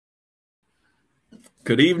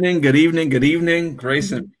Good evening, good evening, good evening.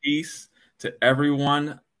 Grace and peace to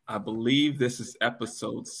everyone. I believe this is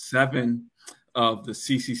episode 7 of the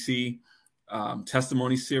CCC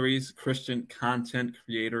testimony series, Christian Content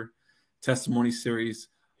Creator Testimony Series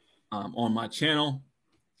on my channel.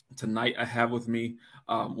 Tonight I have with me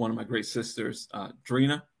one of my great sisters,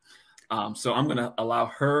 Drina. So I'm going to allow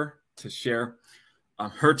her to share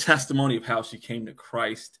her testimony of how she came to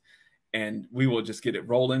Christ, and we will just get it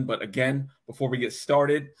rolling. But again, before we get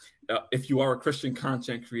started, if you are a Christian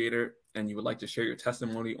content creator and you would like to share your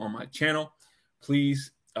testimony on my channel,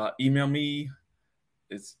 please email me.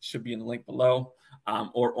 It should be in the link below,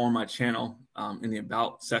 or on my channel in the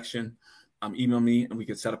About section. Email me and we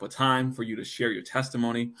can set up a time for you to share your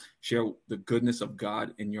testimony, share the goodness of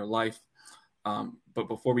God in your life. But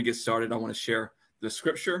before we get started, I want to share the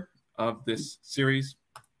scripture of this series.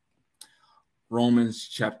 Romans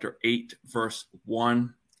chapter 8, verse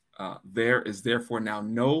 1. There is therefore now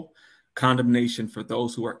no condemnation for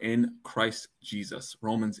those who are in Christ Jesus.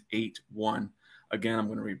 Romans 8, 1. Again, I'm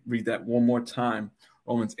going to read that one more time.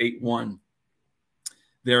 Romans 8, 1.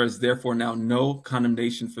 There is therefore now no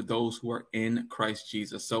condemnation for those who are in Christ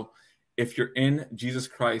Jesus. So if you're in Jesus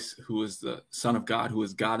Christ, who is the Son of God, who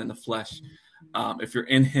is God in the flesh, if you're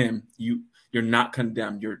in him, you're not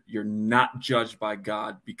condemned. You're not judged by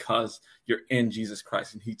God because you're in Jesus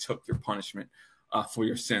Christ and he took your punishment for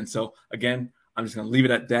your sin. So again, I'm just going to leave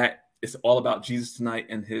it at that. It's all about Jesus tonight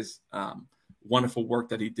and his wonderful work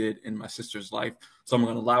that he did in my sister's life. So I'm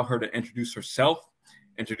going to allow her to introduce herself,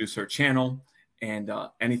 introduce her channel, and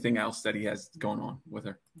anything else that he has going on with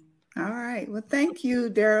her. All right. Well, thank you,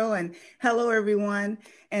 Daryl, and hello, everyone.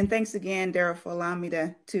 And thanks again, Daryl, for allowing me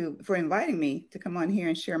for inviting me to come on here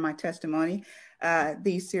and share my testimony.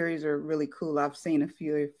 These series are really cool. I've seen a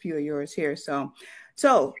few of yours here. So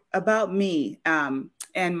about me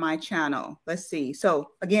and my channel. Let's see.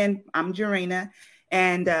 So again, I'm Jarena,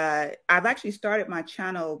 and I've actually started my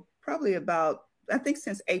channel probably about, I think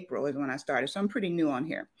since April is when I started. So I'm pretty new on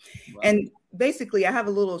here. Wow. And basically I have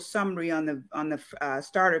a little summary on the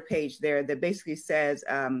starter page there that basically says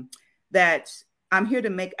that I'm here to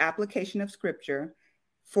make application of scripture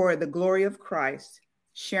for the glory of Christ,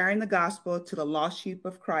 sharing the gospel to the lost sheep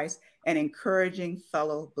of Christ, and encouraging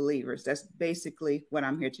fellow believers. That's basically what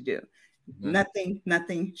I'm here to do. Mm-hmm.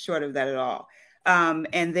 Nothing short of that at all.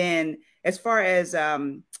 And then as far as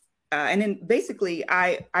and then basically,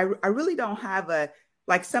 I really don't have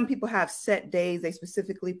like some people have set days they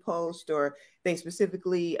specifically post or they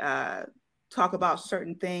specifically talk about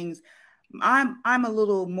certain things. I'm a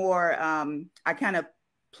little more, I kind of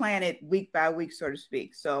plan it week by week, so to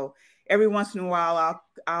speak. So every once in a while,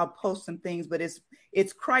 I'll post some things, but it's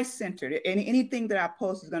Christ-centered. Anything that I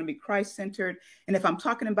post is going to be Christ-centered. And if I'm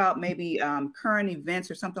talking about maybe current events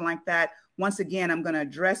or something like that, once again, I'm going to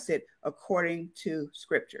address it according to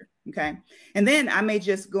scripture. Okay. And then I may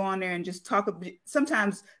just go on there and just talk.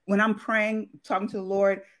 Sometimes when I'm praying, talking to the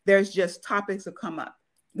Lord, there's just topics that come up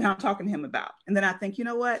that I'm talking to him about. And then I think, you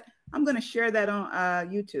know what, I'm going to share that on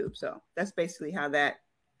YouTube. So that's basically how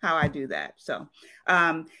I do that. So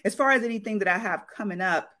as far as anything that I have coming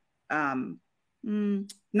up,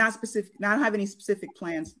 not specific, I don't have any specific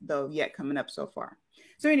plans though yet coming up so far.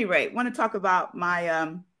 So at any rate, want to talk about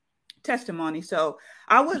my testimony. So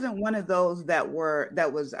I wasn't one of those that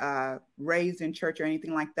was raised in church or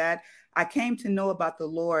anything like that. I came to know about the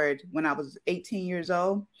Lord when I was 18 years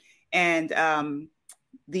old, and how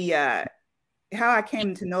I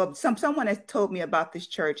came to know someone has told me about this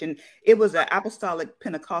church, and it was an apostolic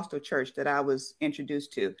Pentecostal church that I was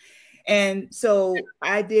introduced to. And so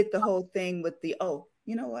I did the whole thing with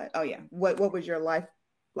you know what? Oh yeah. What was your life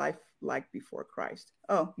like before Christ?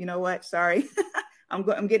 Oh, you know what? Sorry.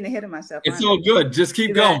 I'm getting ahead of myself. It's all good. Just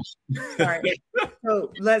keep going. Sorry. So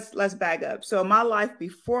let's back up. So my life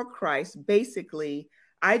before Christ, basically,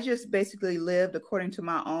 I just basically lived according to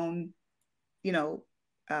my own,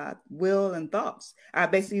 will and thoughts. I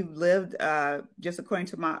basically lived just according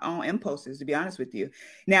to my own impulses, to be honest with you.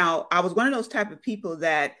 Now, I was one of those type of people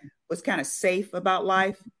that was kind of safe about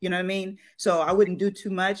life. You know what I mean? So I wouldn't do too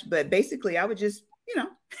much, but basically I would just,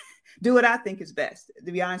 do what I think is best,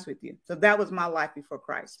 to be honest with you. So that was my life before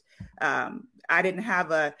Christ. I really didn't have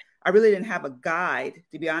a guide,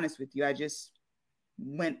 to be honest with you. I just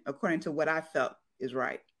went according to what I felt is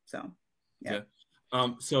right. So, yeah.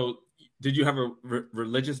 So did you have a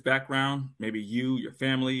religious background? Maybe your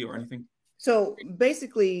family or anything? So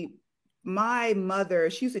basically my mother,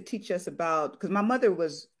 she used to teach us because my mother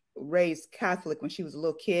was raised Catholic when she was a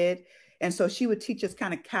little kid. And so she would teach us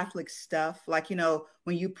kind of Catholic stuff, like, you know,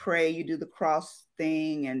 when you pray, you do the cross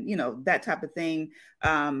thing and, you know, that type of thing.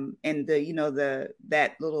 And the, you know,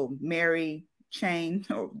 that little Mary chain,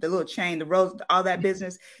 or the little chain, the rose, all that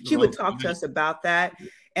business. She would talk to us about that.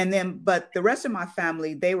 And then, but the rest of my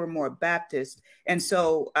family, they were more Baptist. And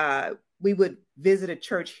so we would visit a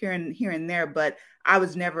church here and there, but I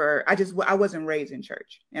wasn't raised in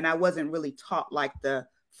church, and I wasn't really taught like the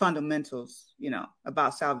fundamentals, you know,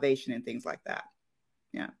 about salvation and things like that.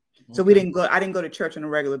 Yeah. Okay. So I didn't go to church on a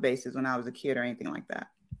regular basis when I was a kid or anything like that.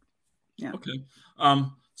 Yeah. Okay.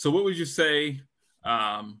 So what would you say,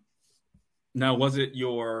 now, was it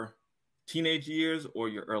your teenage years or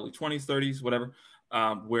your early 20s, 30s, whatever,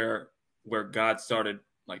 where God started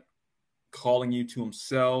like calling you to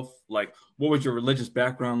himself? Like, what was your religious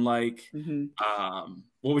background like?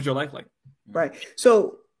 What was your life like? Right.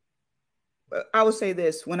 So I would say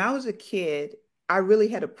this: when I was a kid, I really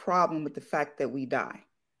had a problem with the fact that we die.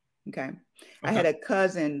 Okay. I had a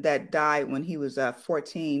cousin that died when he was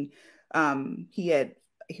 14.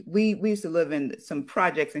 We used to live in some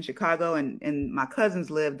projects in Chicago, and my cousins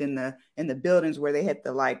lived in the buildings where they had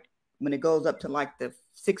the, like, when it goes up to like the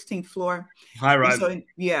 16th floor. High rise. So,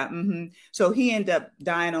 yeah. So he ended up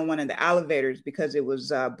dying on one of the elevators because it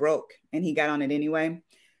was broke, and he got on it anyway.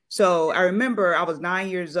 So I remember I was 9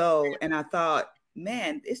 years old, and I thought,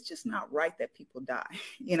 man, it's just not right that people die.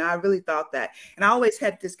 You know, I really thought that. And I always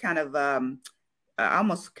had this kind of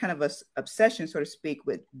almost kind of a obsession, so to speak,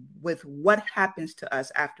 with what happens to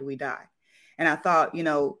us after we die. And I thought, you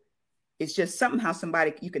know, it's just somehow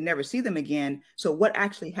somebody, you can never see them again. So what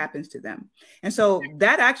actually happens to them? And so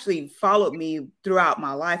that actually followed me throughout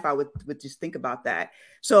my life. I would just think about that.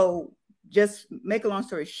 So just make a long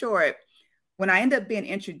story short, when I ended up being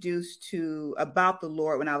introduced to about the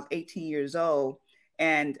Lord when I was 18 years old,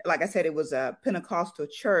 and like I said, it was a Pentecostal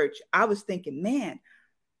church, I was thinking, man,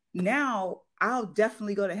 now I'll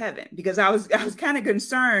definitely go to heaven, because I was kind of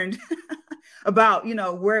concerned about, you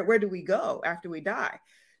know, where do we go after we die?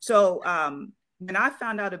 So when I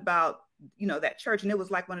found out about, you know, that church, and it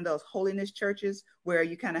was like one of those holiness churches where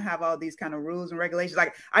you kind of have all these kind of rules and regulations.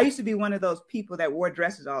 Like, I used to be one of those people that wore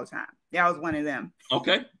dresses all the time. Yeah, I was one of them.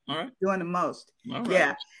 Okay. All right. Doing the most. All right.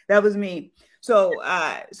 Yeah, that was me. So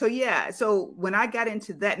yeah. So when I got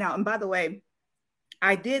into that now, and by the way,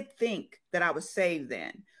 I did think that I was saved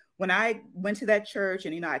then. When I went to that church,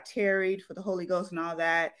 and, you know, I tarried for the Holy Ghost and all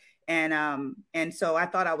that. And so I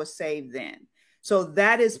thought I was saved then. So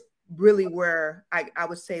that is really where I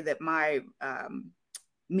would say that my,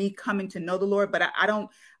 me coming to know the Lord, but I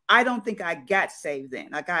don't think I got saved then.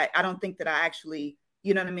 Like, I don't think that I actually,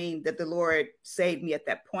 you know what I mean, that the Lord saved me at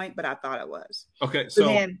that point, but I thought I was. Okay. So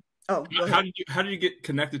then, how did you get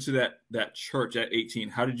connected to that church at 18?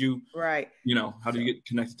 How did you, you know, how did you get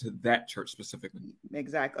connected to that church specifically?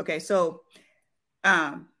 Exactly. Okay. So,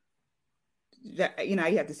 you know,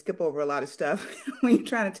 you have to skip over a lot of stuff when you're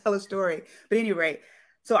trying to tell a story. But anyway,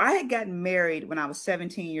 so I had gotten married when I was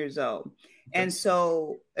 17 years old. Okay. And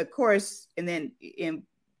so, of course, and then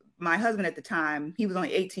my husband at the time, he was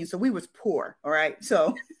only 18. So we was poor. All right.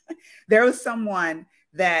 So there was someone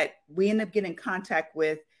that we ended up getting in contact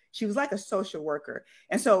with. She was like a social worker.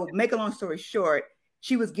 And so, make a long story short,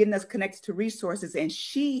 she was getting us connected to resources, and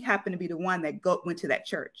she happened to be the one that went to that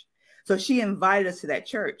church. So she invited us to that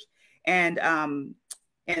church. And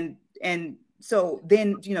so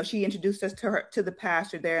then, you know, she introduced us to the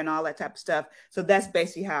pastor there and all that type of stuff. So that's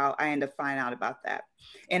basically how I ended up finding out about that.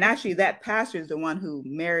 And actually, that pastor is the one who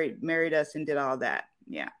married us and did all that.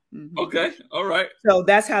 Yeah. Okay. All right. So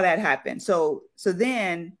that's how that happened. So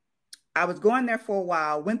then I was going there for a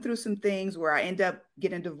while, went through some things where I ended up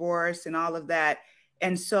getting divorced and all of that.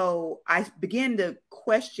 And so I began to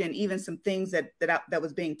question even some things that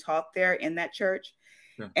was being taught there in that church.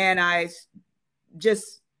 Yeah. And I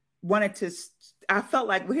just wanted to, I felt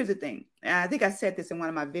like, well, here's the thing. And I think I said this in one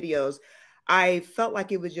of my videos. I felt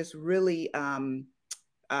like it was just really,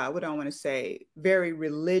 what do I want to say? Very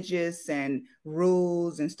religious and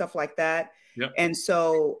rules and stuff like that. Yep. And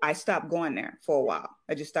so I stopped going there for a while.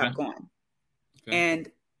 I just stopped going. Okay.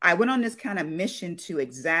 And I went on this kind of mission to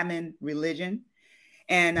examine religion.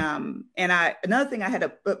 And another thing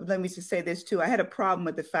let me just say this too. I had a problem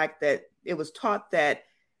with the fact that it was taught that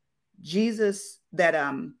Jesus, that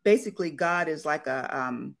basically God is like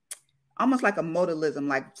almost like a modalism.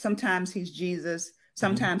 Like, sometimes he's Jesus,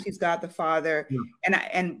 sometimes he's God the Father.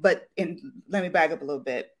 Yeah. But let me back up a little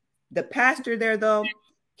bit. The pastor there, though,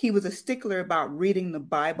 he was a stickler about reading the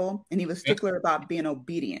Bible, and he was a stickler about being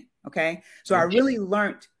obedient. Okay. So I really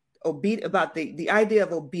learned about the idea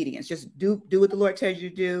of obedience. Just do what the Lord tells you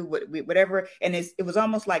to do, whatever. And it was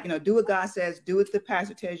almost like, do what God says, do what the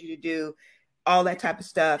pastor tells you to do, all that type of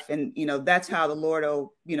stuff. And, that's how the Lord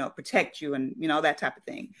will, protect you and, all that type of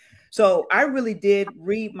thing. So I really did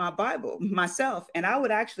read my Bible myself. And I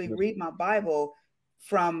would actually read my Bible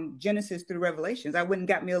from Genesis through Revelations. I went and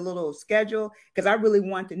got me a little schedule because I really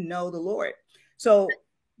wanted to know the Lord. So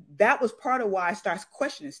that was part of why I started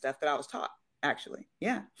questioning stuff that I was taught, actually.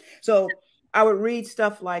 Yeah. So I would read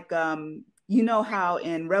stuff like, how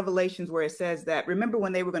in Revelations where it says that, remember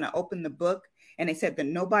when they were going to open the book and they said that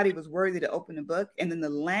nobody was worthy to open the book. And then the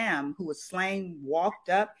Lamb who was slain walked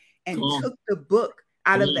up and took the book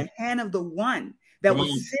out of the hand of the one that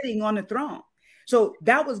was sitting on the throne. So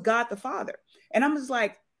that was God the Father. And I'm just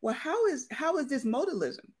like, well, how is this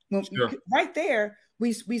modalism? Well, right there,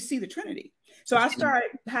 we see the Trinity. So I started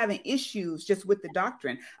having issues just with the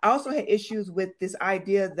doctrine. I also had issues with this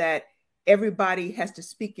idea that everybody has to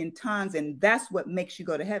speak in tongues and that's what makes you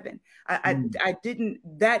go to heaven. That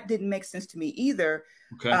didn't make sense to me either.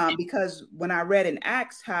 Because when I read in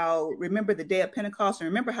Acts remember the day of Pentecost, and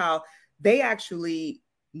remember how they actually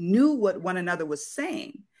knew what one another was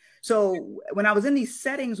saying. So when I was in these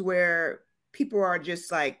settings where people are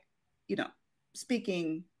just like,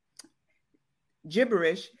 speaking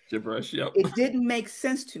gibberish, yep. It didn't make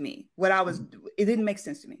sense to me. It didn't make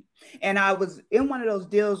sense to me. And I was in one of those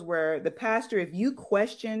deals where the pastor, if you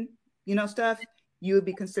question, stuff, you would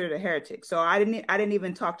be considered a heretic. So I didn't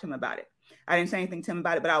even talk to him about it. I didn't say anything to him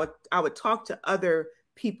about it, but I would talk to other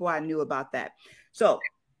people I knew about that. So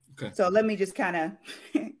let me just kind of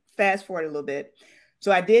fast forward a little bit.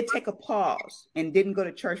 So I did take a pause and didn't go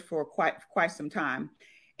to church for quite some time.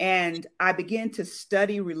 And I began to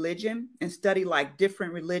study religion and study like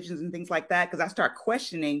different religions and things like that, because I start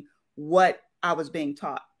questioning what I was being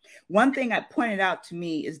taught. One thing I pointed out to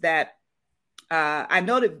me is that I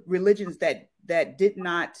noted religions that did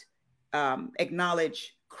not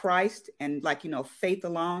acknowledge Christ and faith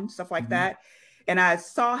alone, stuff like that. And I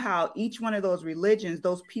saw how each one of those religions,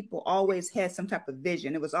 those people always had some type of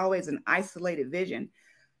vision. It was always an isolated vision.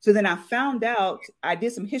 So then I found out, I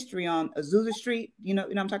did some history on Azusa Street. You know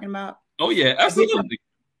what I'm talking about? Oh, yeah, absolutely.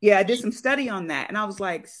 I did some study on that. And I was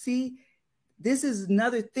like, see, this is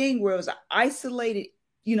another thing where it was an isolated,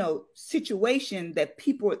 situation that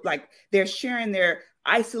people they're sharing their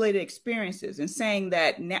isolated experiences and saying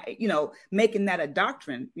that, making that a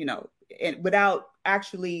doctrine, and without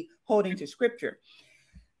actually holding to scripture.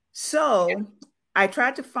 So I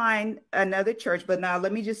tried to find another church, but now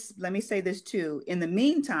let me say this too. In the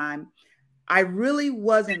meantime, I really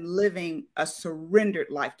wasn't living a surrendered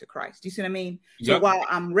life to Christ. Do you see what I mean? So while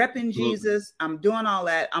I'm repping Jesus, I'm doing all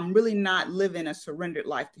that, I'm really not living a surrendered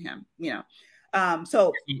life to him,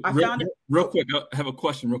 So I found real quick. I have a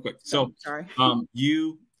question real quick. So sorry.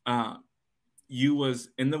 You was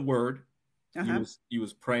in the Word, you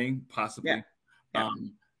was praying possibly. Yeah.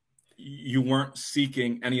 You weren't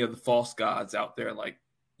seeking any of the false gods out there, like,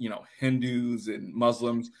 Hindus and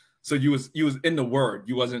Muslims. So you was in the Word.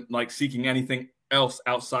 You wasn't seeking anything else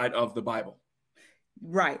outside of the Bible.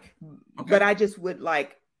 Right. Okay. But I just would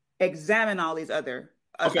examine all these other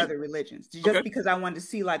religions just because I wanted to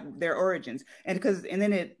see their origins. And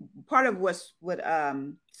then part of what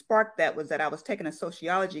sparked that was that I was taking a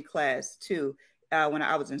sociology class too. When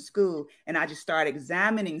I was in school, and I just started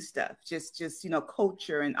examining stuff, just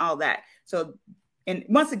culture and all that. So, and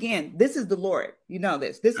once again, this is the Lord.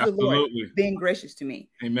 This is the Lord being gracious to me.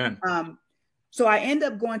 Amen. So I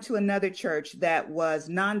ended up going to another church that was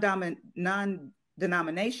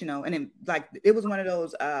non-denominational, and it was one of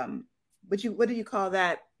those what do you call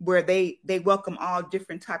that, where they welcome all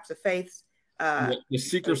different types of faiths. The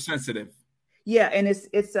seeker sensitive. Yeah, and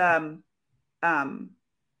it's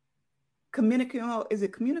communicable. Is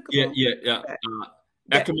it communicable? Yeah.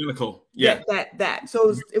 Ecumenical. Yeah. That.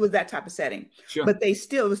 So it was that type of setting. Sure. But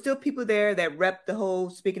it was still people there that rep the whole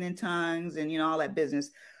speaking in tongues and all that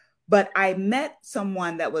business. But I met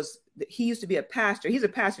someone he used to be a pastor. He's a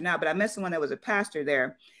pastor now, but I met someone that was a pastor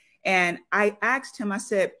there. And I asked him, I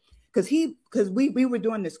said, because we were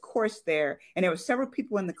doing this course there, and there were several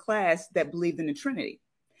people in the class that believed in the Trinity.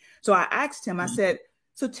 So I asked him, I said,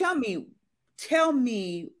 so tell me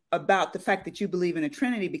about the fact that you believe in the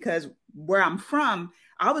Trinity, because where I'm from,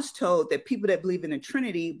 I was told that people that believe in the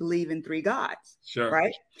Trinity believe in three gods. Sure.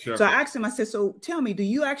 Right. Sure. So I asked him, I said, so tell me, do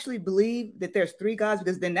you actually believe that there's three gods?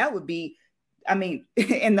 Because then that would be,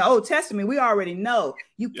 in the Old Testament, we already know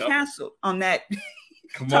you canceled on that.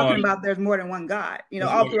 Talking about there's more than one God,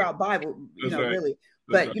 all throughout Bible, really.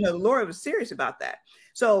 But, the Lord was serious about that.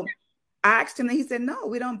 So I asked him, and he said, no,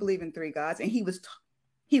 we don't believe in three gods. And he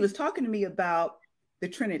he was talking to me about the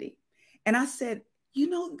Trinity. And I said, you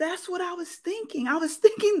know, that's what I was thinking. I was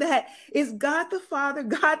thinking that it's God the Father,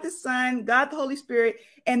 God the Son, God the Holy Spirit,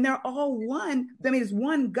 and they're all one. I mean, it's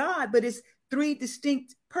one God, but it's three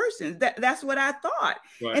distinct persons. That's what I thought.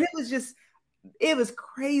 Right. And it was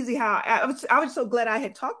crazy how I was so glad I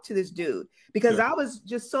had talked to this dude, because I was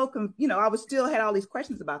just so, I was still had all these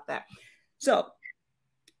questions about that. So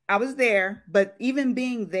I was there, but even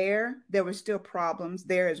being there, there were still problems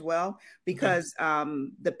there as well, because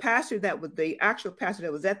the pastor the actual pastor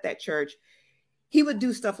that was at that church, he would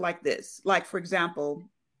do stuff like this. Like, for example,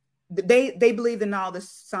 they believed in all the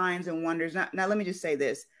signs and wonders. Now, let me just say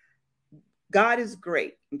this. God is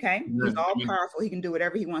great. Okay. He's all powerful. He can do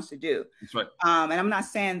whatever he wants to do. That's right. And I'm not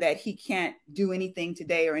saying that he can't do anything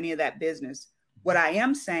today or any of that business. What I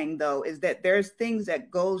am saying, though, is that there's things that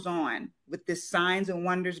goes on with this signs and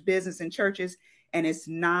wonders business in churches, and it's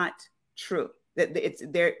not true. That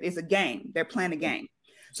it's a game. They're playing a game.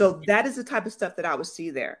 So that is the type of stuff that I would see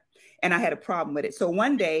there, and I had a problem with it. So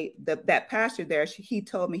one day, that pastor there, he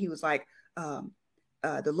told me, he was like, "The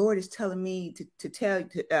Lord is telling me to tell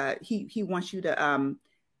he wants you to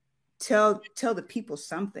tell the people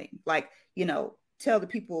something, like, tell the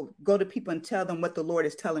people, go to people and tell them what the Lord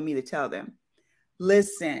is telling me to tell them."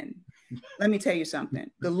 Listen, let me tell you something.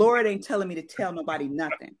 The Lord ain't telling me to tell nobody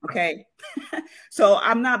nothing. Okay. So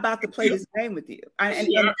I'm not about to play this game with you. My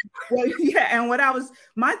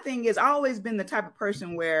thing is, I've always been the type of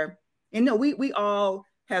person where, we're all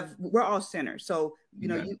sinners. So,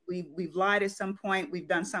 we've lied at some point, we've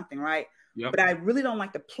done something, right? Yep. But I really don't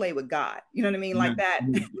like to play with God. You know what I mean? Like that.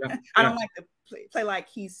 Yeah. I don't like to play like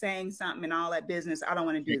he's saying something and all that business. I don't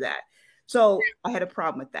want to do that. So I had a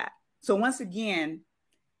problem with that. So once again,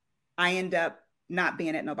 I end up not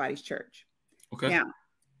being at nobody's church. Okay. Now,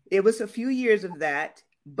 it was a few years of that,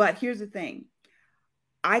 but here's the thing.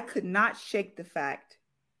 I could not shake the fact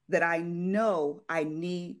that I know I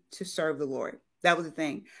need to serve the Lord. That was the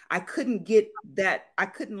thing. I couldn't get that. I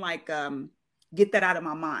couldn't get that out of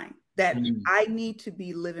my mind, that I need to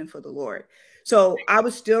be living for the Lord. So I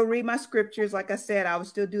would still read my scriptures. Like I said, I would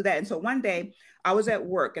still do that. And so one day I was at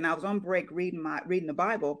work and I was on break reading the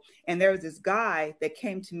Bible. And there was this guy that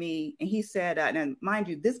came to me and he said, and mind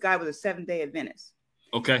you, this guy was a Seventh-day Adventist.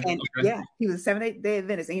 Okay. And yeah, he was a Seventh-day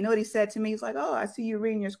Adventist. And you know what he said to me? He's like, "Oh, I see you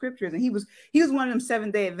reading your scriptures." And he was one of them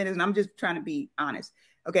Seventh-day Adventists. And I'm just trying to be honest.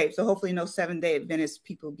 Okay. So hopefully no Seventh-day Adventist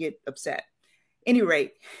people get upset. Any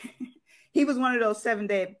rate, he was one of those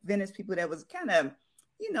Seventh-day Adventist people that was kind of,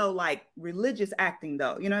 like religious acting,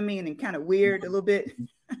 though, you know what I mean? And kind of weird a little bit.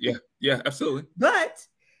 Yeah, absolutely. But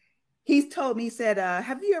he told me, he said,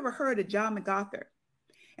 "Have you ever heard of John MacArthur?"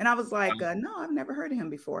 And I was like, "No, I've never heard of him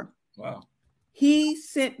before." Wow. He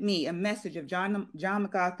sent me a message of John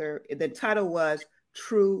MacArthur. The title was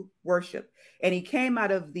True Worship. And he came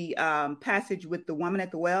out of the passage with the woman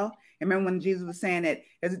at the well. And remember when Jesus was saying that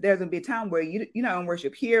there's going to be a time where you don't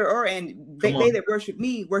worship here, they that worship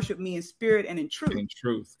me in spirit and in truth. In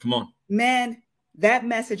truth. Come on. Man, that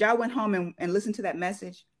message, I went home and listened to that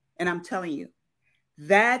message. And I'm telling you,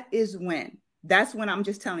 that's when I'm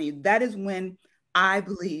just telling you, that is when I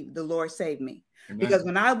believe the Lord saved me. Amen. Because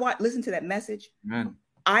when I listened to that message, Amen,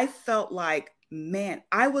 I felt like, man,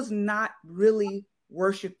 I was not really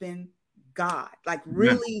worshiping God, like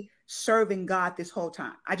really serving God this whole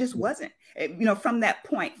time. I just wasn't, from that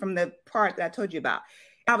point, from the part that I told you about.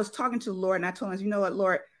 I was talking to the Lord and I told him, "You know what,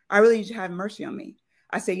 Lord, I really need you to have mercy on me."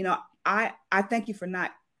 I said, I thank you for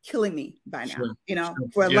not killing me by now,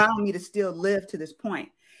 for allowing me to still live to this point.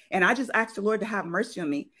 And I just asked the Lord to have mercy on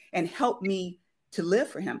me and help me to live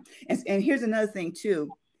for him. And here's another thing too.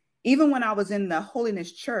 Even when I was in the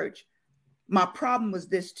holiness church, my problem was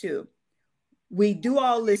this too. We do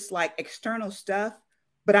all this like external stuff,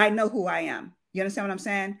 but I know who I am. You understand what I'm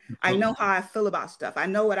saying? I know how I feel about stuff. I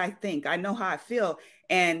know what I think. I know how I feel.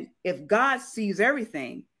 And if God sees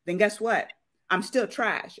everything, then guess what? I'm still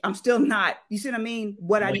trash. I'm still not, you see what I mean?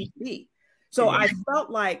 What I need to be. So I felt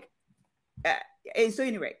like, so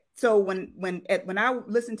anyway, so when I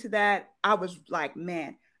listened to that, I was like,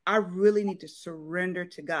 man, I really need to surrender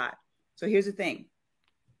to God. So here's the thing.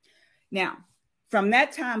 Now, from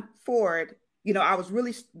that time forward, I was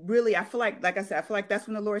really, I feel like I said, I feel like that's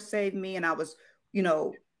when the Lord saved me. And I was,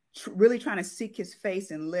 really trying to seek his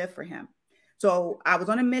face and live for him. So I was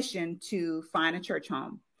on a mission to find a church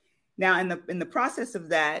home. Now, in the process of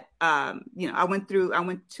that, I went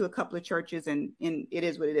to a couple of churches and it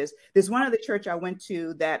is what it is. There's one other church I went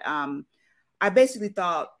to that I basically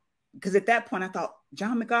thought, because at that point I thought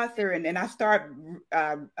John MacArthur, and I started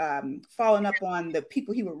following up on the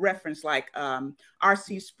people he would reference, like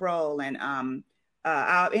R.C. Sproul and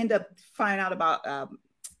I'll end up finding out about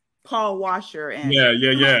Paul Washer and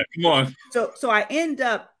yeah. Come on. So I end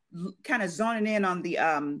up kind of zoning in on the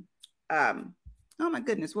oh my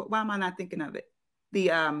goodness, why am I not thinking of it?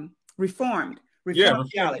 The Reformed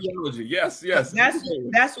theology. Yes.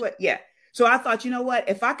 That's what. Yeah. So I thought, you know what?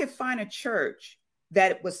 If I could find a church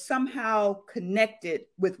that was somehow connected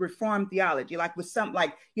with Reformed theology, like with some,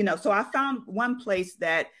 like, you know, so I found one place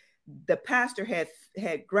that the pastor had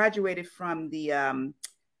graduated from the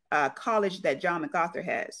college that John MacArthur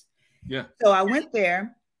has. Yeah. So I went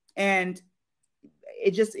there, and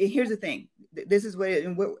here's the thing. This is what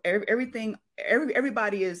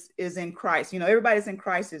everybody is in Christ. You know, everybody's in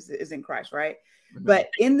Christ is in Christ, right? Mm-hmm. But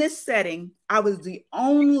in this setting, I was the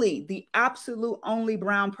absolute only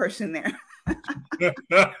brown person there.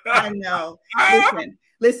 I know.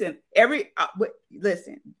 Listen.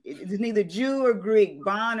 Listen. It's neither Jew or Greek,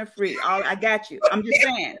 bond or free. I got you. I'm just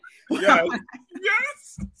saying.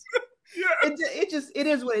 Yes. Yeah. It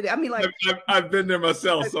is what it is. I mean, like, I've been there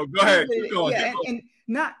myself. So go ahead. Keep going. Yeah, and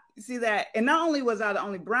not see that. And not only was I the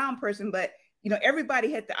only brown person, but you know,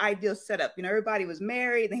 everybody had the ideal setup. You know, everybody was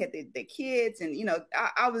married. They had their kids, and you know,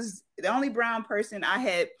 I was the only brown person. I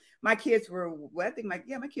had my kids were. Well, I think my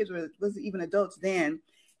kids was even adults then,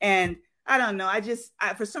 and I don't know.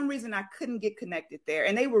 For some reason I couldn't get connected there,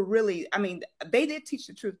 and they were really. I mean, they did teach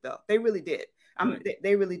the truth though. They really did.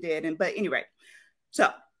 They really did. And but anyway, so.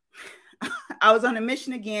 I was on a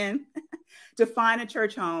mission again to find a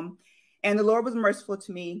church home, and the Lord was merciful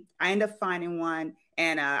to me. I ended up finding one,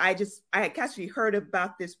 and I had actually heard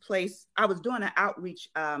about this place. I was doing an outreach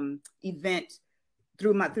event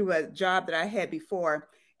through a job that I had before,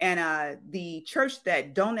 and the church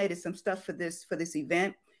that donated some stuff for this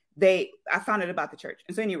event, I found out about the church.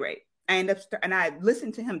 And so anyway, I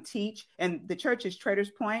listened to him teach, and the church is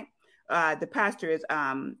Traders Point. The pastor is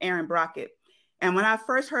Aaron Brockett. And when I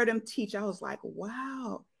first heard him teach, I was like,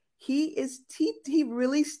 wow, he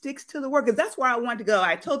really sticks to the word. Because that's where I wanted to go.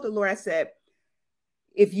 I told the Lord, I said,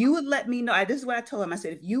 if you would let me know, this is what I told him. I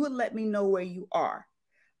said, if you would let me know where you are,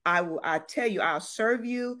 I tell you, I'll serve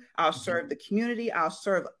you. I'll serve the community. I'll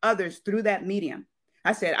serve others through that medium.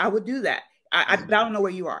 I said, I would do that. I don't know where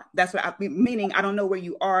you are. That's what meaning. I don't know where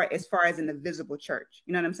you are as far as in the visible church.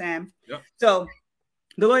 You know what I'm saying? Yeah. So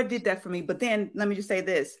the Lord did that for me. But then let me just say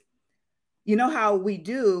this. You know how we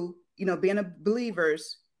do, you know, being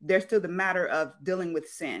believers, there's still the matter of dealing with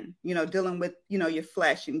sin, you know, dealing with, you know, your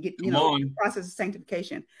flesh and the process of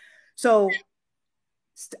sanctification. So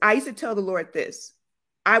I used to tell the Lord this.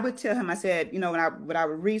 I would tell him, I said, you know, when I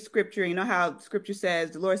would read scripture, you know how scripture says,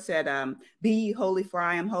 the Lord said, be ye holy for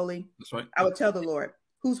I am holy. That's right. I would tell the Lord,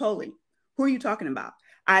 who's holy? Who are you talking about?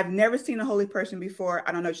 I've never seen a holy person before.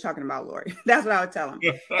 I don't know what you're talking about, Lord. That's what I would tell him.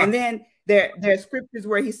 And then there are scriptures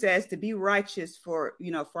where he says to be righteous for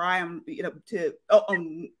I am, you know,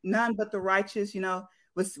 none but the righteous, you know,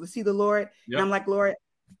 will see the Lord. Yep. And I'm like, Lord,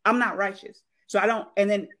 I'm not righteous. So I don't. And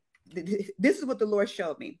then this is what the Lord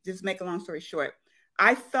showed me. Just make a long story short.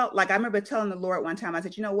 I felt like I remember telling the Lord one time, I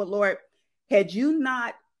said, you know what, Lord, had you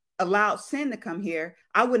not allowed sin to come here,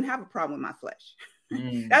 I wouldn't have a problem with my flesh.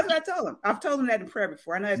 That's what I told him. I've told him that in prayer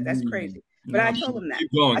before. I know that's crazy, but I told him that.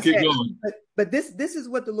 Keep going. But this is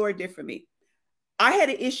what the Lord did for me. I had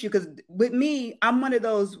an issue because with me, I'm one of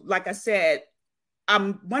those, like I said,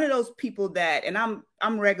 I'm one of those people that, and I'm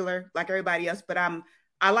regular like everybody else, but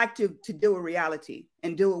I like to deal with reality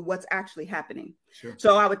and deal with what's actually happening. Sure.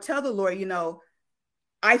 So I would tell the Lord, you know,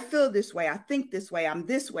 I feel this way, I think this way, I'm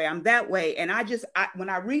this way, I'm that way, and when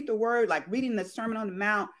I read the word, like reading the Sermon on the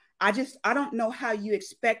Mount. I don't know how you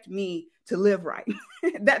expect me to live right.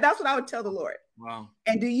 That's what I would tell the Lord. Wow.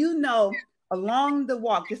 And do you know, along the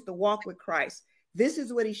walk, just the walk with Christ, this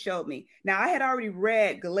is what he showed me. Now, I had already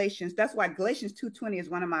read Galatians. That's why Galatians 2:20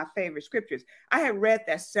 is one of my favorite scriptures. I had read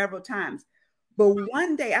that several times. But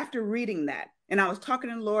one day after reading that, and I was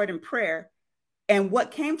talking to the Lord in prayer, and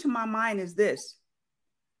what came to my mind is this: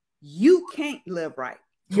 you can't live right.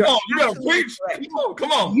 Come on, you gotta preach.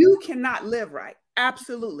 Come on. You cannot live right.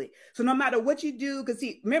 Absolutely. So no matter what you do, because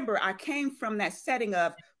remember, I came from that setting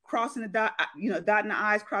of crossing the dot, dotting the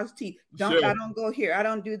I's, cross the T. I don't go here. I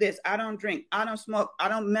don't do this. I don't drink. I don't smoke. I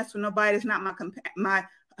don't mess with nobody. It's not my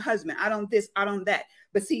husband. I don't this. I don't that.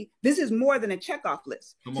 But see, this is more than a checkoff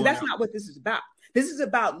list. So that's not what this is about. This is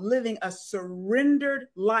about living a surrendered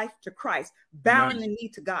life to Christ, bowing the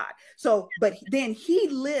knee to God. So, but then he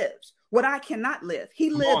lives what I cannot live. He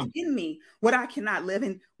lives in me what I cannot live.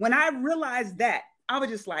 And when I realized that, I was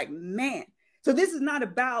just like, man. So this is not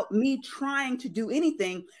about me trying to do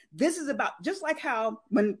anything. This is about, just like how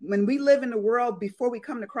when we live in the world before we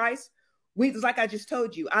come to Christ, like I just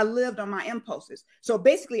told you, I lived on my impulses. So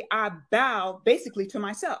basically, I bow basically to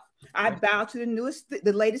myself. I bow to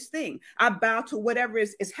the latest thing. I bow to whatever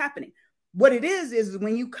is happening. What it is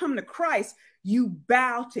when you come to Christ, you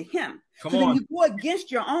bow to him. Then you go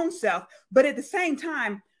against your own self. But at the same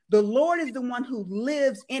time, the Lord is the one who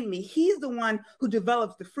lives in me. He's the one who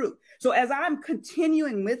develops the fruit. So as I'm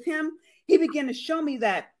continuing with him, he began to show me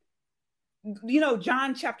that,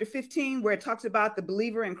 John chapter 15, where it talks about the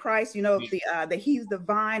believer in Christ, that he's the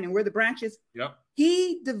vine and we're the branches. Yep.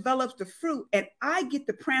 He develops the fruit, and I get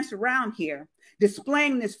to prance around here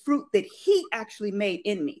displaying this fruit that he actually made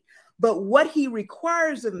in me. But what he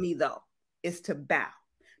requires of me, though, is to bow,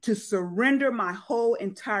 to surrender my whole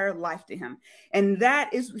entire life to him. And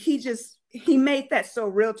that is, he made that so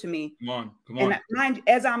real to me. Come on. And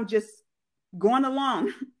as I'm just going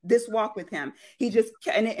along this walk with him,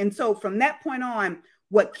 and so from that point on,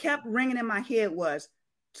 what kept ringing in my head was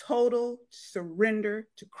total surrender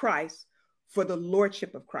to Christ for the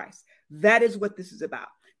lordship of Christ. That is what this is about.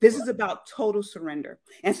 This is about total surrender.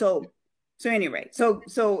 And so anyway,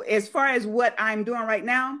 so as far as what I'm doing right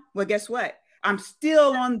now, well, guess what? I'm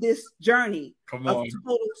still on this journey of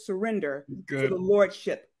total surrender to the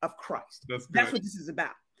lordship of Christ. That's what this is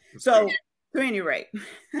about. So at any rate.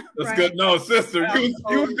 That's right? Good. No, sister, you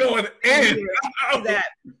were going in.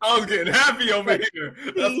 I was getting happy over here.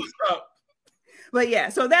 That's what's up. But yeah,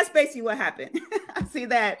 so that's basically what happened. I see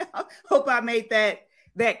that. I hope I made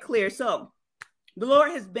that clear. So the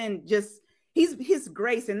Lord has been his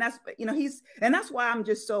grace, and that's that's why I'm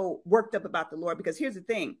just so worked up about the Lord, because here's the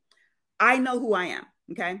thing. I know who I am.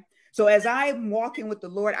 Okay. So as I'm walking with the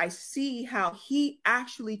Lord, I see how he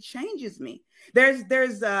actually changes me. There's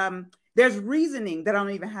reasoning that I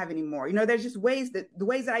don't even have anymore. There's just the ways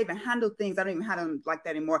that I even handle things, I don't even handle them like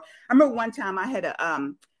that anymore. I remember one time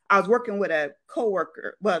I was working with a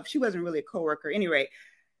coworker. Well, she wasn't really a coworker. Anyway,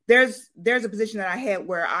 there's a position that I had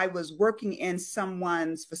where I was working in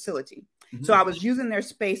someone's facility. Mm-hmm. So I was using their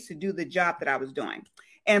space to do the job that I was doing.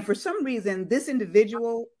 And for some reason, this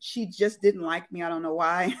individual, she just didn't like me. I don't know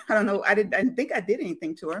why. I don't know. I didn't think I did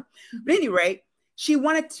anything to her. But anyway, she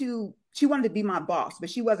wanted to be my boss,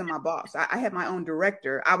 but she wasn't my boss. I had my own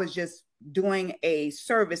director. I was just doing a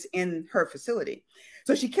service in her facility.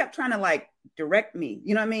 So she kept trying to direct me,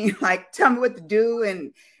 you know what I mean? Like tell me what to do.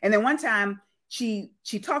 And then one time she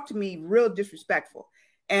talked to me real disrespectful.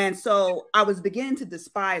 And so I was beginning to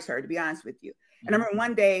despise her, to be honest with you. And I remember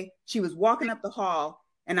one day she was walking up the hall,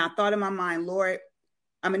 and I thought in my mind, Lord,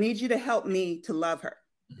 I'm going to need you to help me to love her.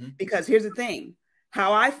 Mm-hmm. Because here's the thing,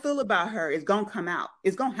 how I feel about her is going to come out.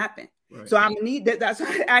 It's going to happen. Right. So I'm going to need that. That's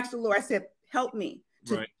why I asked the Lord. I said, help me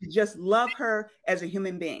to just love her as a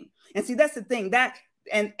human being. And see, that's the thing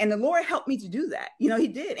and the Lord helped me to do that. He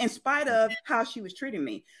did, in spite of how she was treating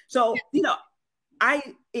me. So,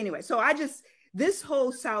 this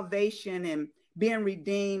whole salvation and being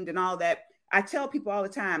redeemed and all that, I tell people all the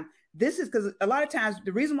time, this is because a lot of times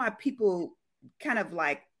the reason why people kind of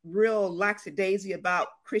real lackadaisy about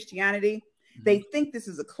Christianity, mm-hmm. they think this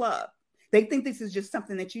is a club. They think this is just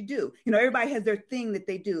something that you do. Everybody has their thing that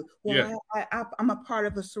they do. Well, yeah. I'm a part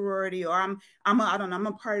of a sorority, or I'm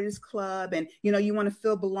a part of this club. And, you want to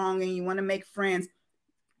feel belonging. You want to make friends.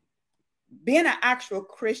 Being an actual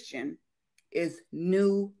Christian is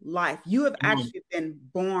new life. You have actually been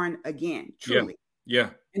born again, truly.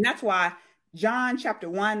 Yeah. And that's why John chapter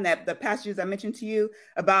 1, that the passages I mentioned to you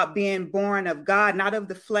about being born of God, not of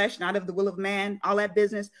the flesh, not of the will of man, all that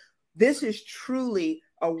business. This is truly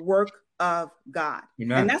a work of God.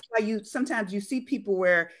 Amen. And that's why sometimes you see people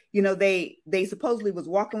where, they supposedly was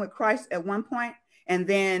walking with Christ at one point, and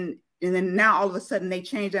then now all of a sudden they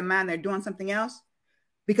change their mind. They're doing something else,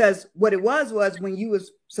 because what it was when you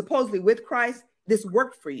was supposedly with Christ, this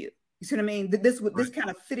worked for you. You see what I mean? This kind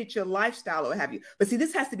of fitted your lifestyle or what have you. But see,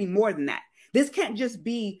 this has to be more than that. This can't just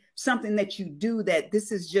be something that you do, that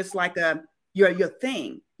this is just like your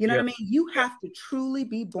thing. You know what I mean? You have to truly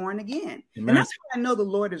be born again. Amen. And that's how I know the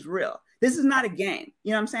Lord is real. This is not a game.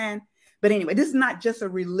 You know what I'm saying? But anyway, this is not just a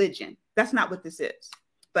religion. That's not what this is.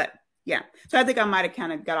 But yeah. So I think I might have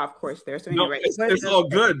kind of got off course there. So anyway, it's all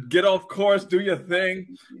good. Get off course, do your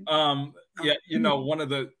thing. Yeah, one of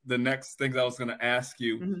the next things I was going to ask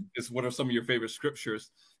you mm-hmm. is, what are some of your favorite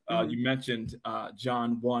scriptures? Mm-hmm. You mentioned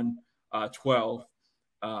John 1:12,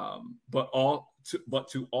 but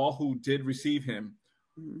to all who did receive him,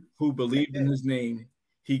 mm-hmm. who believed in his name,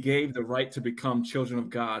 he gave the right to become children of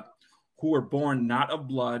God, who were born not of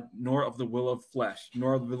blood, nor of the will of flesh,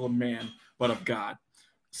 nor of the will of man, but of God.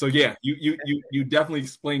 So yeah, you definitely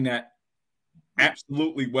explained that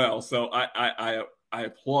absolutely well. So I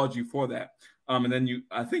applaud you for that. And then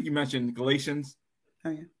I think you mentioned Galatians.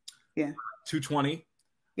 Oh yeah. Yeah. 2:20.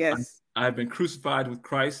 Yes. I have been crucified with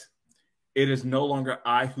Christ. It is no longer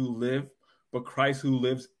I who live, but Christ who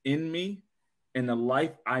lives in me. In the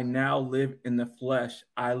life I now live in the flesh,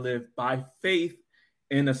 I live by faith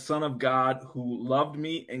in the Son of God who loved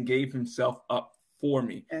me and gave himself up for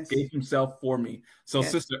me. Yes. Gave himself for me. So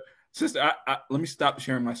yes. sister, let me stop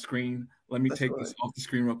sharing my screen. Let me take this off the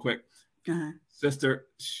screen real quick. Sister,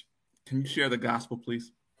 can you share the gospel,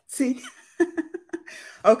 please? See?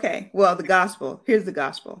 Okay. Well, the gospel. Here's the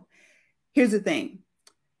gospel. Here's the thing.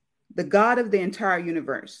 The God of the entire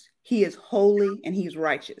universe, he is holy and he's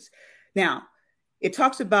righteous. Now, it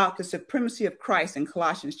talks about the supremacy of Christ in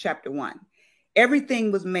Colossians chapter 1.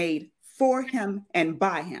 Everything was made for him and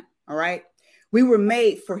by him. All right. We were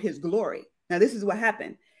made for his glory. Now, this is what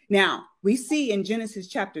happened. Now, we see in Genesis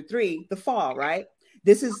chapter 3, the fall, right?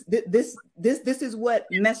 This is what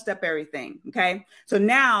messed up everything. Okay. So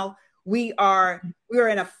now we are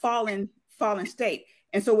in a fallen state.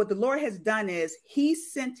 And so what the Lord has done is he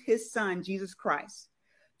sent his son, Jesus Christ,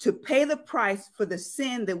 to pay the price for the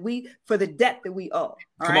for the debt that we owe.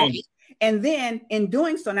 All right. And then in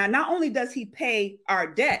doing so, now, not only does he pay our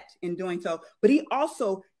debt in doing so, but he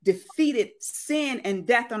also defeated sin and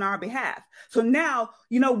death on our behalf. So now,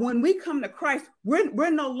 when we come to Christ, we're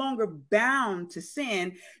no longer bound to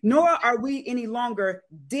sin, nor are we any longer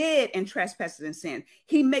dead in trespasses and sin.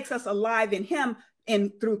 He makes us alive in him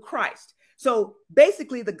and through Christ. So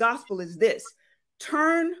basically the gospel is this: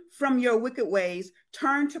 turn from your wicked ways,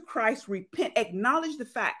 turn to Christ, repent, acknowledge the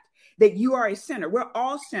fact that you are a sinner. We're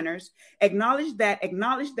all sinners. Acknowledge that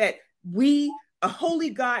a holy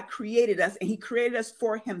God created us, and he created us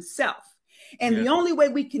for himself. And the only way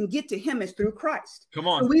we can get to him is through Christ. Come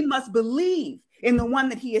on. So we must believe in the one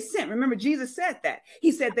that he has sent. Remember, Jesus said that.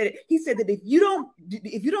 He said that if you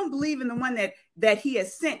don't believe in the one that he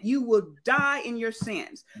has sent, you will die in your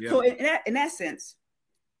sins. Yeah. So in that sense,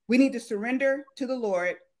 we need to surrender to the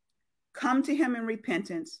Lord, come to him in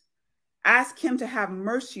repentance, ask him to have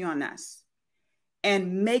mercy on us,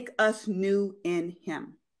 and make us new in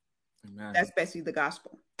him. Amen. That's basically the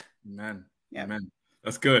gospel. Amen. Yep. Amen.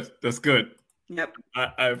 That's good. That's good. Yep.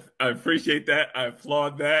 I appreciate that. I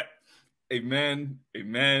applaud that. Amen.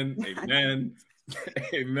 Amen. Amen.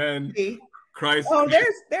 Amen. See? Christ. Oh,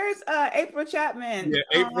 there's April Chapman. Yeah,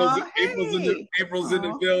 April's in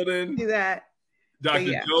the building. See that.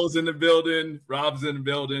 Dr. Joe's in the building. Rob's in the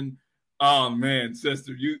building. Oh man,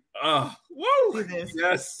 sister, woo!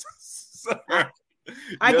 Yes.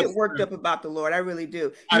 I get worked up about the Lord. I really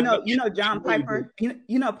do. You know John Piper. You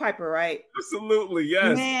know Piper, right? Absolutely,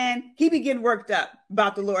 yes. Man, he be getting worked up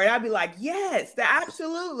about the Lord. I'd be like, yes,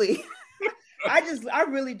 absolutely. I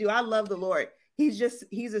really do. I love the Lord. He's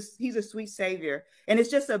a sweet Savior, and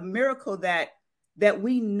it's just a miracle that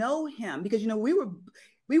we know him, because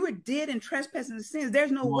we were dead in trespasses and sins.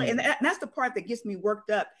 There's no way, and that's the part that gets me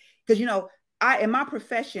worked up, because in my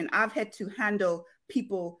profession, I've had to handle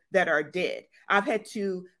people that are dead. I've had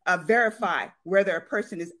to verify whether a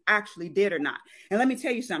person is actually dead or not. And let me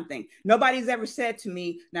tell you something. Nobody's ever said to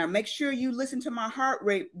me, now make sure you listen to my heart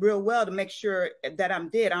rate real well to make sure that I'm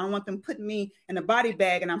dead. I don't want them putting me in a body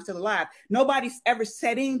bag and I'm still alive. Nobody's ever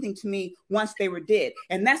said anything to me once they were dead.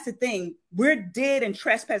 And that's the thing. We're dead in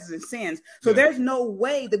trespasses and sins. So there's no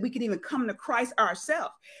way that we can even come to Christ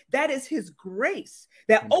ourselves. That is his grace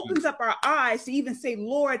that opens up our eyes to even say,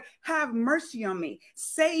 Lord, have mercy on me.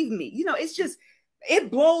 Save me.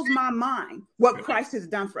 It blows my mind what Christ has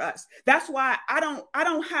done for us. That's why I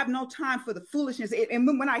don't have no time for the foolishness. And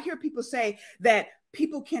when I hear people say that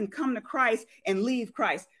people can come to Christ and leave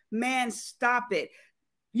Christ, man, stop it.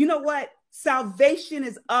 You know what? Salvation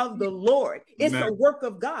is of the Lord. It's a work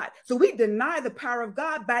of God. So we deny the power of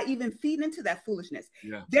God by even feeding into that foolishness.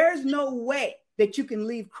 Yeah. There's no way that you can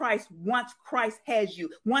leave Christ once Christ has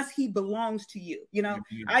you, once he belongs to you. But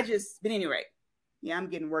anyway. Yeah,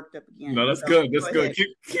 I'm getting worked up again. No, that's good. That's good.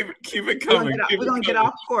 Keep it coming. We're gonna get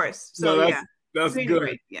off course. So that's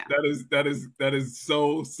good. Yeah. That is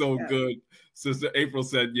so good. Sister April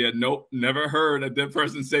said, nope, never heard a dead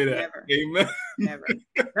person say that. Never. Amen. Never.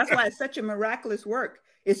 That's why it's such a miraculous work.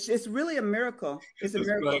 It's really a miracle. It's a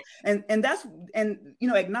miracle. Right. And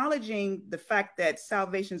acknowledging the fact that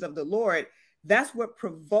salvation's of the Lord, that's what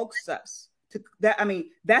provokes us.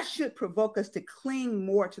 That should provoke us to cling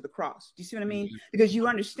more to the cross. Do you see what I mean? Because you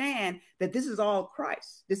understand that this is all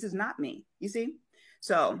Christ. This is not me. You see?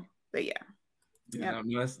 So, but yeah. Yeah,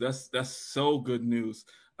 that's so good news.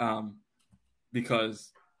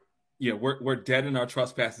 Because we're dead in our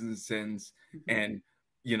trespasses and sins. And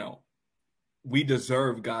we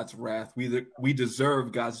deserve God's wrath. We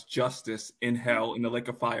deserve God's justice in hell, in the lake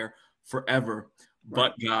of fire forever. Right.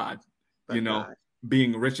 But God, you know, God,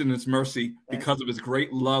 being rich in his mercy, because of his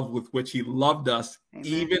great love with which he loved us, Amen.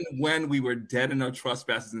 Even when we were dead in our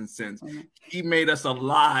trespasses and sins, Amen. He made us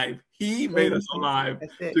alive. He made us alive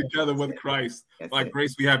together with Christ. By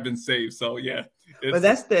grace we have been saved. So yeah. But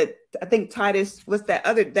that's I think Titus, what's that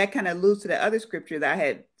kind of alludes to the other scripture that I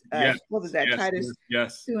had. What was that? Titus.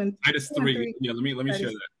 Yes. Titus 3. Yeah. Let me share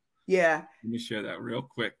that. Yeah. Let me share that real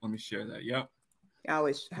quick. Let me share that. Yep. I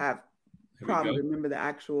always have problem remember the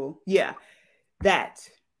actual. Yeah. That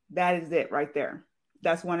is it right there.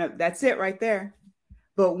 That's it right there.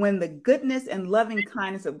 But when the goodness and loving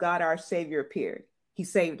kindness of God, our Savior, appeared, he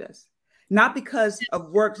saved us. Not because of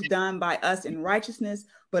works done by us in righteousness,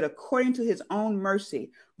 but according to his own mercy,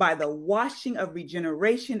 by the washing of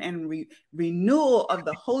regeneration and renewal of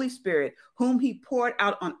the Holy Spirit, whom he poured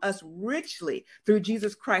out on us richly through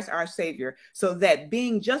Jesus Christ, our Savior, so that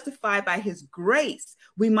being justified by his grace,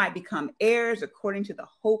 we might become heirs according to the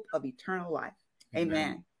hope of eternal life. Amen.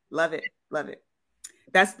 Amen. Love it. Love it.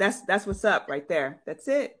 That's what's up right there. That's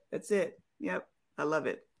it. Yep. I love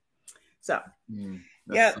it. So,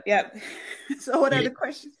 Yep. So what other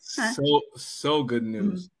questions? Huh? So good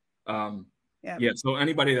news. Yeah. So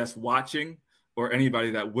anybody that's watching or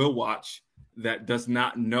anybody that will watch that does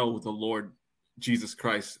not know the Lord Jesus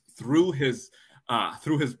Christ through his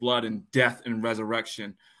blood and death and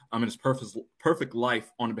resurrection, and his perfect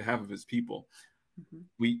life on behalf of his people.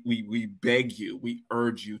 We beg you, we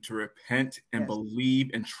urge you to repent and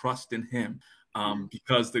believe and trust in him,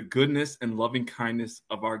 because the goodness and loving kindness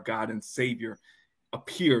of our God and Savior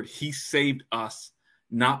appeared. He saved us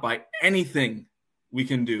not by anything we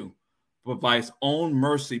can do, but by his own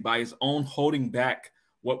mercy, by his own holding back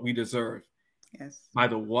what we deserve. Yes. By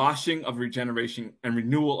the washing of regeneration and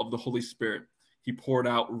renewal of the Holy Spirit, he poured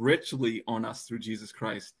out richly on us through Jesus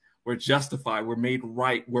Christ. We're justified. We're made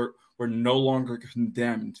right. We're no longer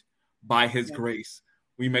condemned by his grace.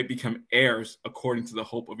 We may become heirs according to the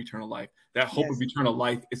hope of eternal life. That hope of eternal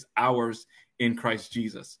life is ours in Christ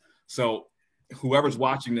Jesus. So whoever's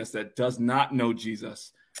watching this that does not know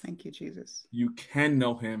Jesus, thank you, Jesus. You can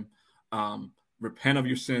know him. Repent of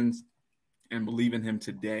your sins and believe in him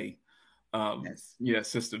today. Yeah,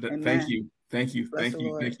 sister. Thank you. Thank you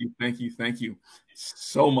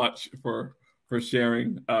so much for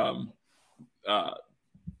sharing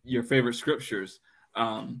your favorite scriptures.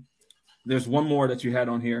 There's one more that you had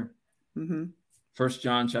on here. 1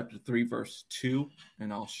 John chapter 3 verse 2,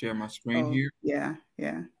 and I'll share my screen here. Yeah.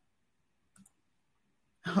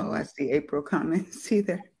 Oh, I see April comments. See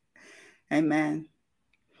there. Amen.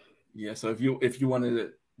 Yeah. So if you wanted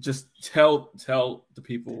to just tell the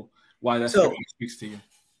people why that speaks to you.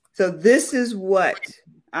 So this is what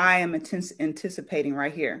I am anticipating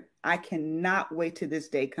right here. I cannot wait till this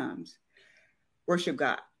day comes. Worship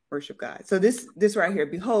God. Worship God. So this right here,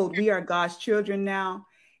 behold, we are God's children now,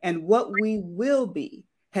 and what we will be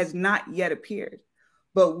has not yet appeared.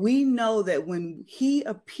 But we know that when he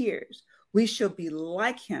appears, we shall be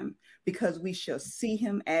like him, because we shall see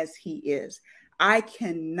him as he is. I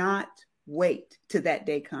cannot wait till that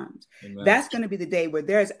day comes. Amen. That's going to be the day where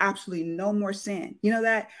there is absolutely no more sin. You know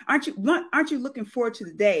that? Aren't you looking forward to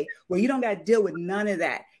the day where you don't got to deal with none of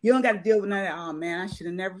that? You don't got to deal with none of that. Oh man, I should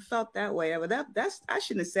have never felt that way. I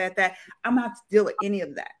shouldn't have said that. I'm gonna have to deal with any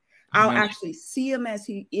of that. I'll actually see him as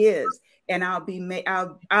he is, and I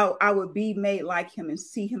would be made like him and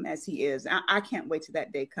see him as he is. I can't wait till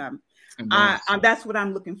that day comes. That's what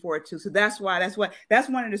I'm looking forward to. So that's one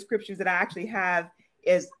of the scriptures that I actually have.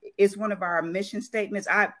 It's one of our mission statements.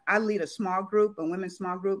 I lead a women's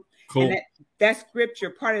small group. Cool. And that scripture,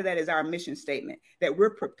 part of that is our mission statement, that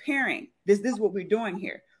we're preparing. This is what we're doing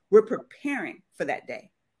here. We're preparing for that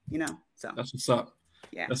day, so that's what's up.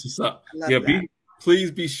 Yeah. That's what's up.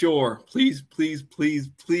 Please be sure. Please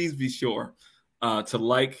be sure to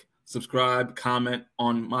like, subscribe, comment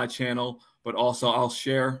on my channel, but also I'll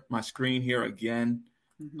share my screen here again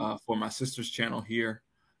for my sister's channel here.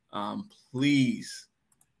 Please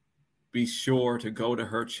be sure to go to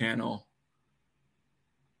her channel,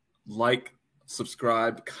 like,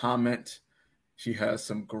 subscribe, comment. She has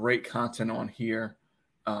some great content on here.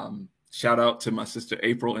 Shout out to my sister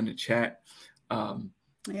April in the chat.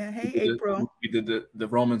 Hey, April. We did the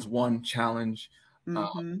Romans 1 challenge.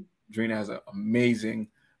 Drina has an amazing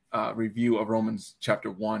review of Romans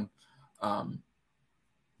chapter 1.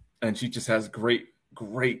 And she just has great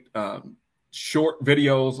short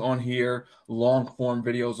videos on here, long form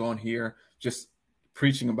videos on here, just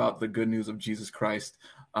preaching about the good news of Jesus Christ.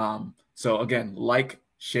 So again, like,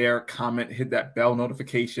 share, comment, hit that bell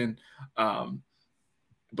notification.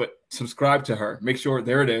 But subscribe to her. Make sure,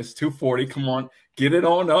 there it is, 240. Come on, get it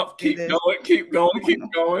on up. Keep going, keep going, keep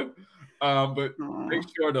going. But make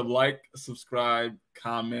sure to like, subscribe,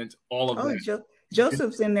 comment, all of that.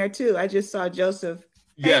 Joseph's in there too. I just saw Joseph.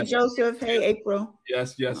 Yes. Hey, Joseph. Hey, April.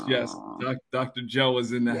 Yes. Dr. Joe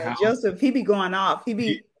is in the house. Joseph, he be going off.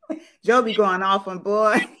 Joe be going off on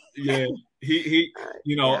boy. Yeah. He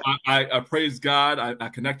you know, I praise God. I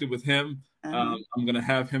connected with him. I'm going to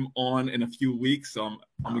have him on in a few weeks. So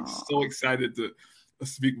I'm so excited to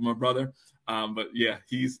speak with my brother. But yeah,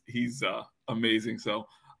 he's amazing. So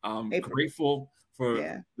I'm grateful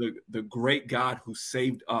for the great God who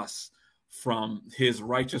saved us from his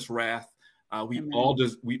righteous wrath. We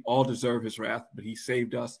all deserve his wrath, but he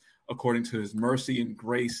saved us according to his mercy and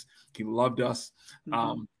grace. He loved us.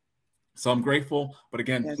 So I'm grateful. But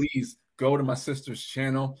again, please go to my sister's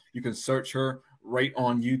channel. You can search her right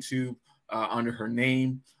on YouTube under her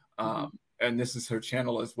name. And this is her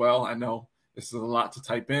channel as well. I know this is a lot to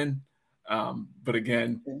type in. But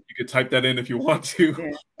again, you could type that in if you want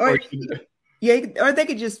to. Yeah. Or they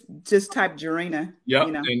could just type Jarena. Yeah,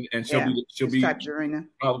 you know? and she'll be type Jarena.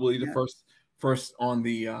 Probably the first on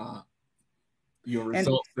the your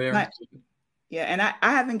results there. And I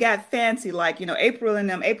haven't got fancy like, you know, April and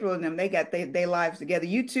them, they got their lives together.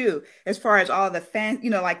 You too, as far as all the fans,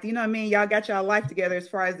 you know, like, you know what I mean? Y'all got y'all life together as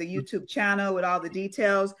far as the YouTube channel with all the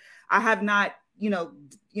details. I have not, you know,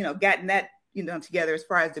 gotten that, you know, together as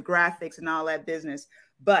far as the graphics and all that business.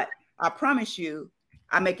 But I promise you,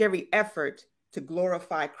 I make every effort to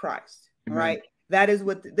glorify Christ. All right. That is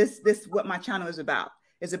what this what my channel is about.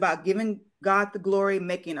 It's about giving God the glory,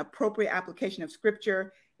 making appropriate application of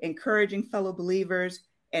scripture, encouraging fellow believers,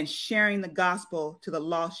 and sharing the gospel to the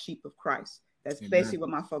lost sheep of Christ. That's basically what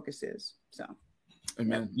my focus is. So,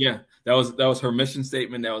 amen. Yeah, that was her mission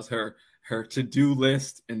statement. That was her to-do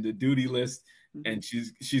list and the duty list, and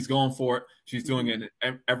she's going for it. She's doing it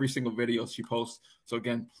in every single video she posts. So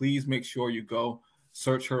again, please make sure you go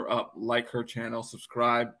search her up, like her channel,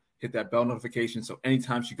 subscribe, hit that bell notification. So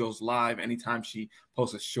anytime she goes live, anytime she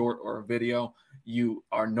posts a short or a video, you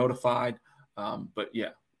are notified. But yeah,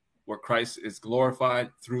 where Christ is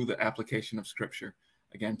glorified through the application of scripture.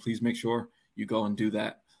 Again, please make sure you go and do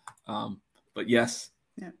that. But yes,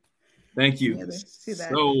 thank you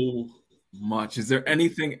so much. Is there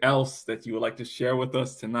anything else that you would like to share with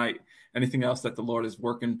us tonight? Anything else that the Lord is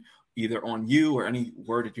working either on you or any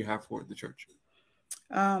word that you have for the church?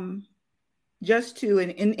 Just to,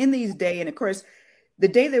 in these days, and of course, the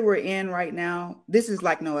day that we're in right now, this is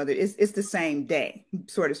like no other. It's the same day,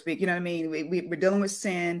 so to speak. You know what I mean? We're dealing with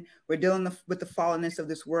sin. We're dealing with the fallenness of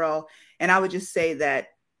this world. And I would just say that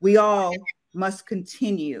we all must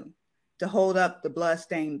continue to hold up the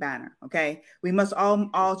bloodstained banner. Okay. We must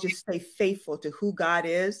all just stay faithful to who God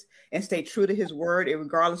is and stay true to his word,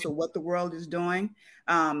 regardless of what the world is doing.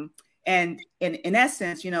 And in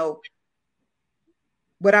essence, you know,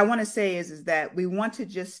 what I want to say is that we want to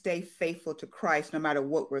just stay faithful to Christ no matter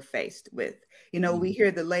what we're faced with. You know, we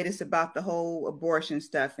hear the latest about the whole abortion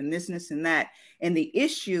stuff and this and that. And the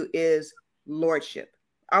issue is lordship.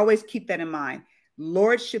 Always keep that in mind.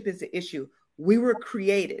 Lordship is the issue. We were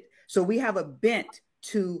created. So we have a bent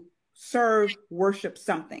to serve, worship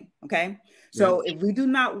something. Okay. So if we do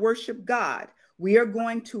not worship God, we are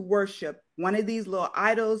going to worship one of these little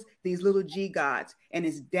idols, these little G gods, and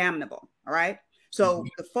it's damnable. All right. So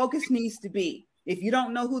the focus needs to be, if you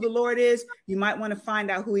don't know who the Lord is, you might want to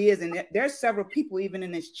find out who he is. And there's several people even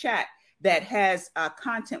in this chat that has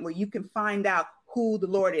content where you can find out who the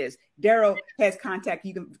Lord is. Daryl has content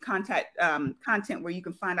where you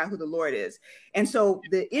can find out who the Lord is. And so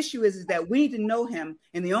the issue is that we need to know him.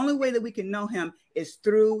 And the only way that we can know him is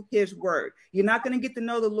through his word. You're not going to get to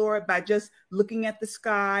know the Lord by just looking at the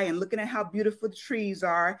sky and looking at how beautiful the trees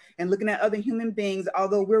are and looking at other human beings,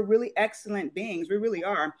 although we're really excellent beings. We really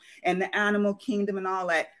are. And the animal kingdom and all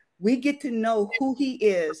that. We get to know who he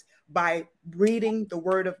is by reading the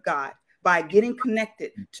word of God, by getting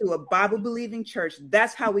connected to a Bible-believing church.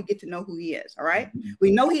 That's how we get to know who he is, all right?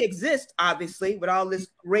 We know he exists, obviously, with all this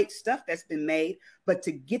great stuff that's been made, but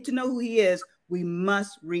to get to know who he is, we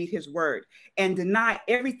must read his word and deny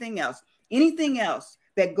everything else. Anything else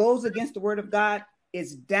that goes against the word of God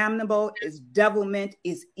is damnable, is devilment,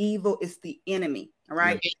 is evil, is the enemy, all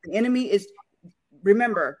right? The enemy is,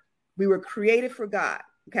 remember, we were created for God,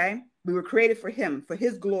 okay? We were created for him, for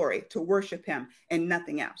his glory, to worship him and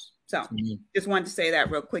nothing else. So just wanted to say that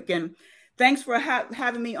real quick. And thanks for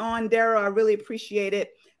having me on, Daryl. I really appreciate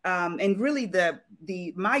it. And really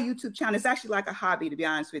my YouTube channel is actually like a hobby, to be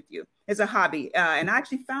honest with you. It's a hobby. And I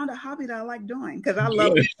actually found a hobby that I like doing because I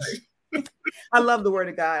love I love the word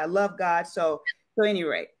of God. I love God. So at any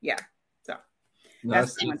rate, yeah. So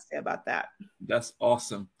that's what I want to say about that. That's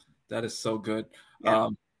awesome. That is so good. Yeah.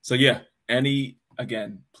 So yeah,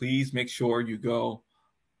 again, please make sure you go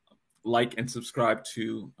like and subscribe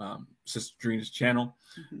to Sister Drina's channel.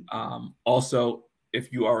 Also,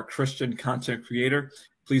 if you are a Christian content creator,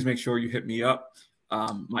 please make sure you hit me up.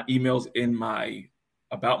 My email's in my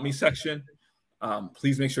About Me section.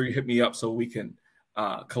 Please make sure you hit me up so we can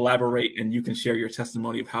collaborate and you can share your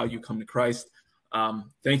testimony of how you come to Christ.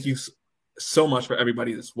 Thank you so much for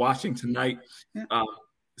everybody that's watching tonight.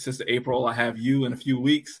 Sister April, I have you in a few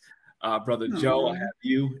weeks. Brother Joe, I have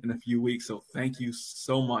you in a few weeks. So thank you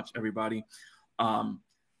so much, everybody.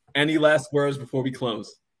 Any last words before we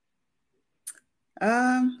close?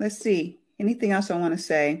 Let's see. Anything else I want to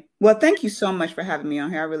say? Well, thank you so much for having me on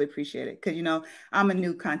here. I really appreciate it. Because, you know, I'm a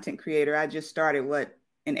new content creator. I just started,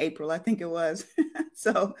 in April, I think it was.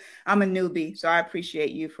 So I'm a newbie. So I appreciate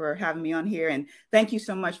you for having me on here. And thank you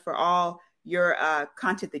so much for all your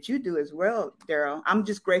content that you do as well, Daryl. I'm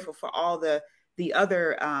just grateful for all the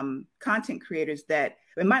other content creators that,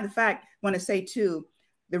 as a matter of fact, want to say too,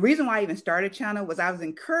 the reason why I even started a channel was I was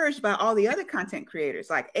encouraged by all the other content creators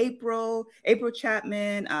like April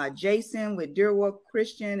Chapman, Jason with Dear Walk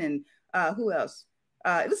Christian, and who else?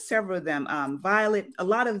 It was several of them. Violet, a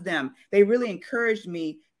lot of them. They really encouraged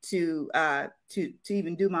me to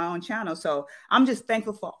even do my own channel. So I'm just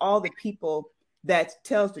thankful for all the people that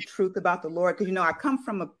tells the truth about the Lord. Because, you know, I come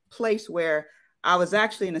from a place where I was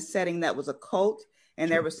actually in a setting that was a cult and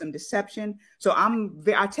there was some deception. So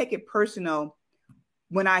I take it personal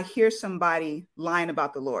when I hear somebody lying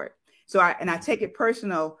about the Lord. So I take it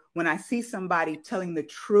personal when I see somebody telling the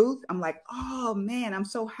truth. I'm like, oh man, I'm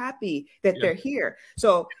so happy that they're here.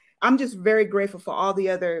 So I'm just very grateful for all the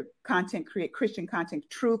other Christian content,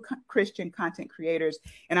 true Christian content creators.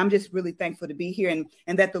 And I'm just really thankful to be here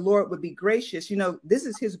and that the Lord would be gracious. You know, this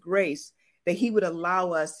is his grace that he would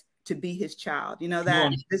allow us to be his child. You know,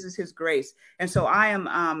 that this is his grace. And so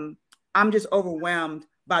I'm just overwhelmed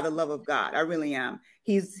by the love of God. I really am.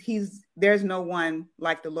 There's no one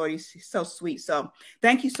like the Lord. He's so sweet. So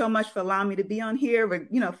thank you so much for allowing me to be on here,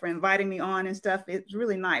 for inviting me on and stuff. It's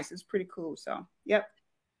really nice. It's pretty cool. So, yep.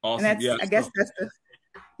 Awesome. And I guess that's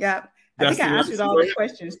I think I answered all the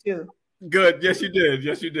questions too. Good. Yes, you did.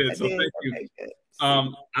 Yes, you did. So thank you. Okay, good.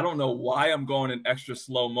 I don't know why I'm going in extra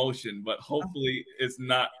slow motion, but hopefully it's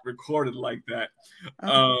not recorded like that.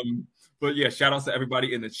 But yeah, shout out to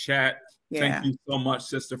everybody in the chat. Thank you so much,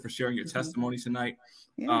 sister, for sharing your testimony tonight.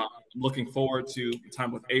 Looking forward to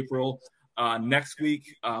time with April. Next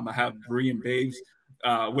week, I have Bree and Babes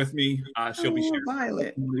with me. She'll be sharing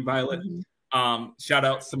Violet. Shout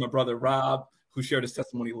out to my brother Rob, who shared his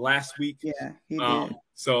testimony last week. Yeah, he did.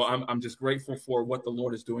 So I'm just grateful for what the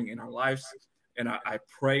Lord is doing in our lives. And I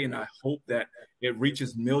pray and I hope that it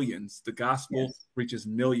reaches millions. The gospel reaches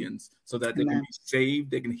millions so that they can be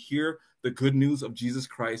saved. They can hear the good news of Jesus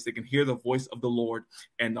Christ. They can hear the voice of the Lord,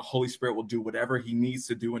 and the Holy Spirit will do whatever he needs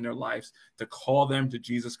to do in their lives to call them to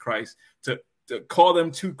Jesus Christ, to call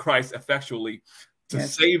them to Christ effectually, to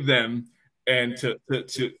save them, and to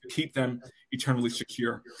keep them eternally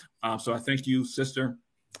secure. So I thank you, sister.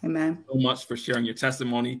 Amen. So much for sharing your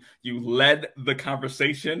testimony. You led the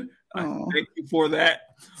conversation. I thank you for that.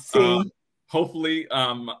 Hopefully,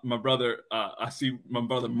 my brother, I see my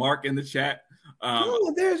brother Mark in the chat.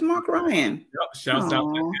 There's Mark Ryan. Yep, shouts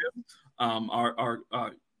out to him. Our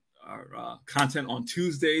content on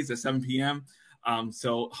Tuesdays at 7 p.m.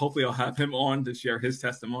 So hopefully I'll have him on to share his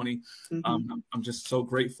testimony. I'm just so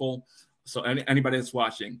grateful. So anybody that's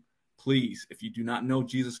watching, please, if you do not know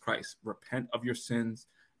Jesus Christ, repent of your sins,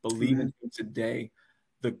 believe in him today.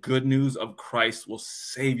 The good news of Christ will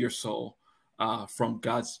save your soul from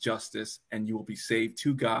God's justice, and you will be saved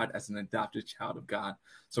to God as an adopted child of God.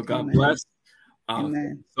 So God bless.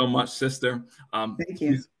 So much, sister. Thank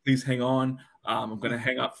you. Please hang on. I'm going to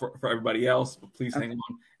hang up for everybody else, but please hang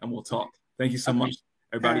on and we'll talk. Thank you so much,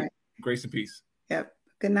 everybody. Grace and peace. Yep.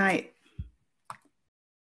 Good night.